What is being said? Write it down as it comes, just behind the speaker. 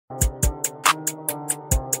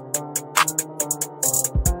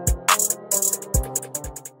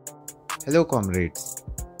Hello comrades,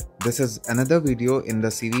 this is another video in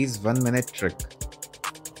the series 1 minute trick.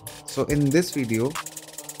 So in this video,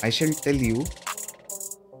 I shall tell you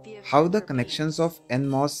how the connections of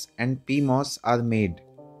NMOS and PMOS are made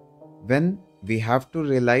when we have to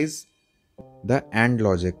realize the AND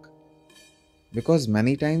logic. Because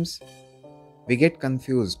many times we get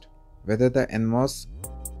confused whether the NMOS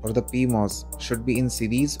or the PMOS should be in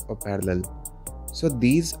series or parallel. So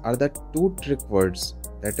these are the two trick words,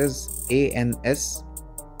 that is ANS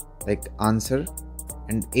like answer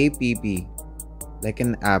and APP like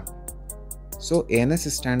an app. So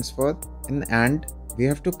ANS stands for in AND we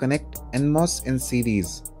have to connect NMOS in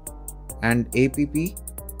series, and APP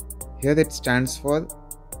here it stands for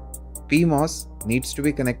PMOS needs to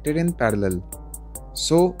be connected in parallel.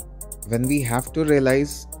 So when we have to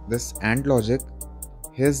realize this AND logic,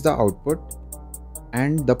 here's the output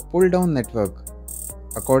and the pull down network.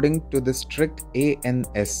 According to this trick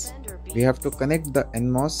ANS, we have to connect the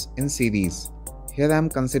NMOS in series. Here I am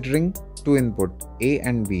considering two input A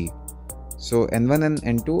and B. So N1 and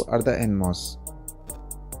N2 are the NMOS.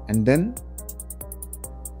 And then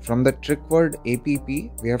from the trick word APP,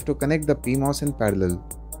 we have to connect the PMOS in parallel.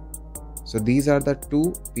 So these are the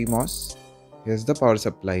two PMOS. Here's the power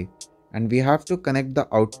supply. And we have to connect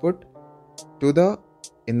the output to the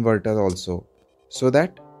inverter also, so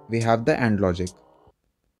that we have the AND logic.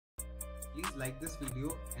 Please like this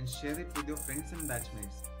video and share it with your friends and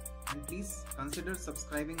batchmates. And please consider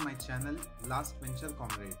subscribing my channel Last Venture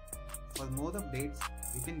Comrade. For more updates,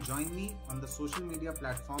 you can join me on the social media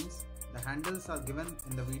platforms. The handles are given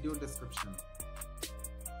in the video description.